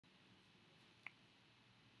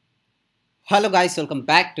Hello guys, welcome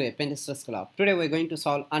back to Appendix Club. Today we're going to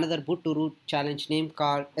solve another boot to root challenge name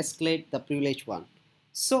called Escalate the Privilege one.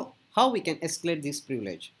 So how we can escalate this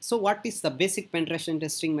privilege? So what is the basic penetration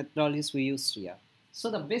testing methodologies we use here?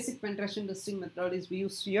 So the basic penetration testing methodologies we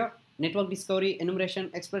use here: network discovery,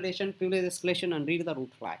 enumeration, exploitation, privilege escalation, and read the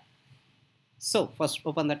root flag. So first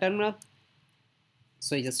open the terminal.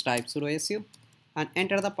 So you just type sudo su and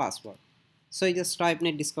enter the password. So you just type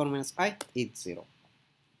net discover -i is 0.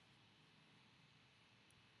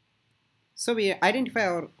 So we identify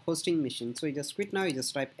our hosting machine. So you just quit now. You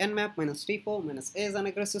just type nmap -t4 -a as an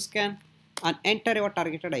aggressive scan and enter your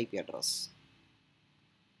targeted IP address.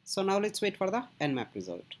 So now let's wait for the nmap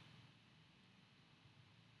result.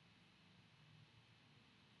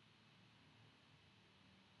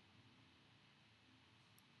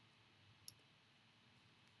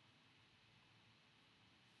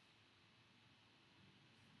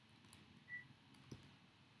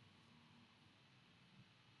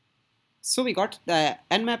 So we got the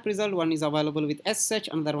nmap result. One is available with SSH,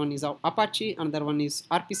 another one is Apache, another one is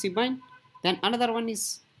RPC bind, then another one is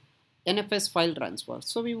NFS file transfer.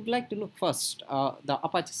 So we would like to look first the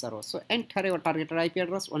Apache server. So enter your targeted IP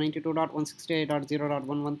address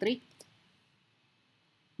 192.168.0.113.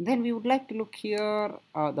 Then we would like to look here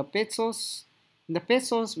the page source. In the page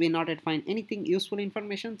source we not yet find anything useful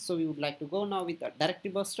information, so we would like to go now with the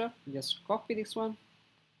directory buster. Just copy this one,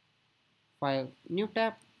 file, new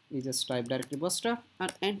tab. You just type directory buster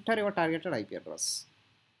and enter your targeted IP address.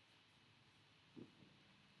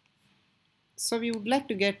 So we would like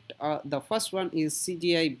to get the first one is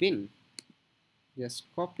CGI bin. Just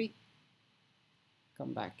copy,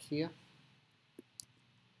 come back here.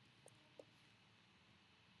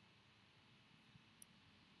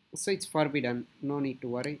 So it's forbidden, no need to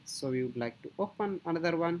worry. So we would like to open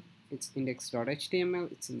another one. It's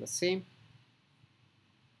index.html, it's in the same.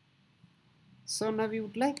 So now we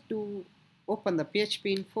would like to open the PHP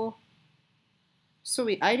info. So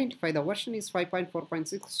we identify the version is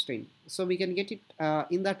 5.4.16. So we can get it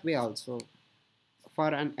in that way also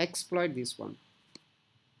for an exploit this one.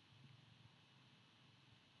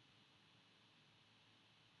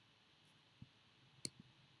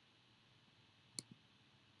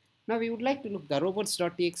 Now we would like to look the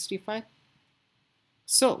robots.txt file.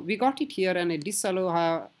 So we got it here and a disallow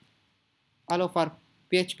allow for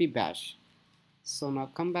PHP bash. So now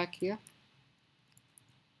come back here.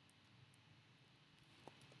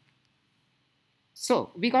 So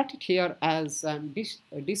we got it here as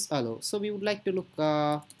disallow. So we would like to look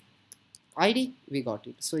ID. We got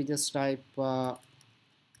it. So you just type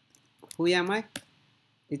who am I?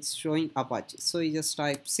 It's showing Apache. So you just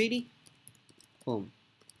type cd home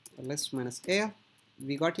list -al.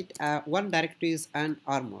 We got it. One directory is an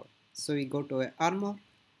armor. So we go to a armor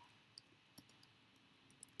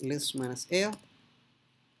list -al.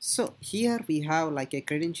 So here we have like a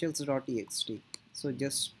credentials.txt. So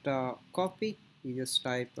just copy. You just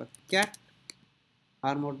type cat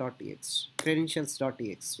armor.txt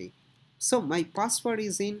credentials.txt. So my password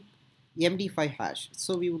is in MD5 hash.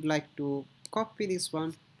 So we would like to copy this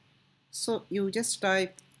one. So you just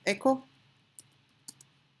type echo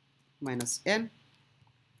 -n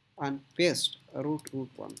and paste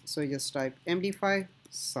root1. So you just type MD5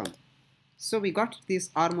 sum. So we got this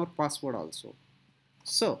armor password also.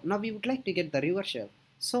 So now we would like to get the reverse shell.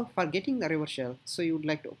 So for getting the reverse shell, so you would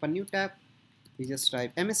like to open new tab. You just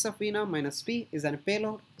type msfvna -p is a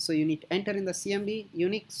payload. So you need to enter in the cmd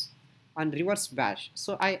unix and reverse bash.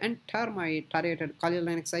 So I enter my targeted Kali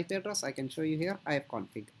Linux IP address. I can show you here. I have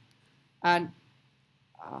config and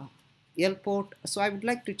L port. So I would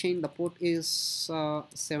like to change the port is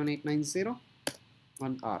 7890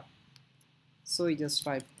 on R. So you just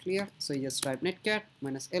type clear. So you just type netcat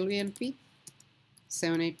 -lvnp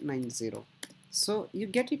 7890. So you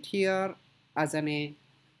get it here as a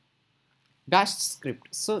bash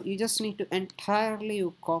script. So you just need to entirely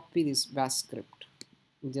copy this bash script.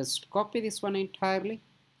 You just copy this one entirely.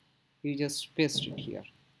 You just paste it here.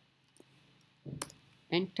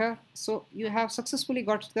 Enter. So you have successfully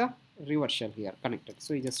got the reverse shell here connected.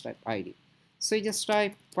 So you just type ID. So you just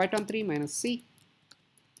type python 3 -c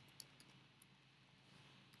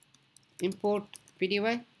import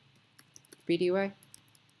pdy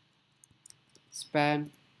span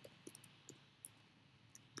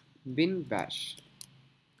bin bash.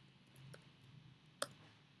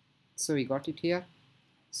 So we got it here.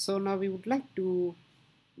 So now we would like to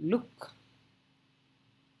look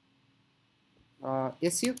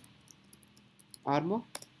su armor.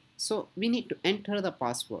 So we need to enter the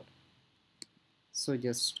password. So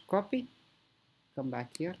just copy, come back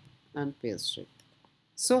here and paste it.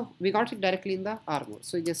 So we got it directly in the R mode.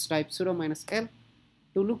 So you just type sudo minus L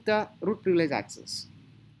to look the root privilege access.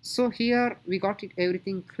 So here we got it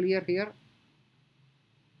everything clear here.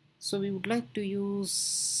 So we would like to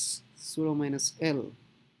use sudo minus L.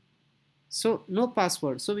 So no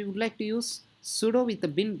password. So we would like to use sudo with the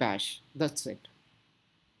bin bash. That's it.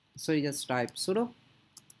 So you just type sudo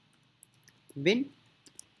bin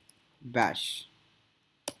bash.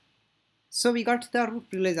 So we got the root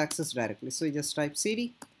privilege access directly. So you just type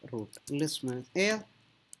cd root list minus al.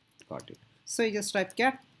 Got it. So you just type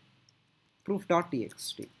cat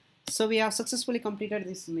proof.txt. So we have successfully completed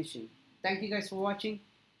this mission. Thank you guys for watching.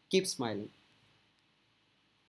 Keep smiling.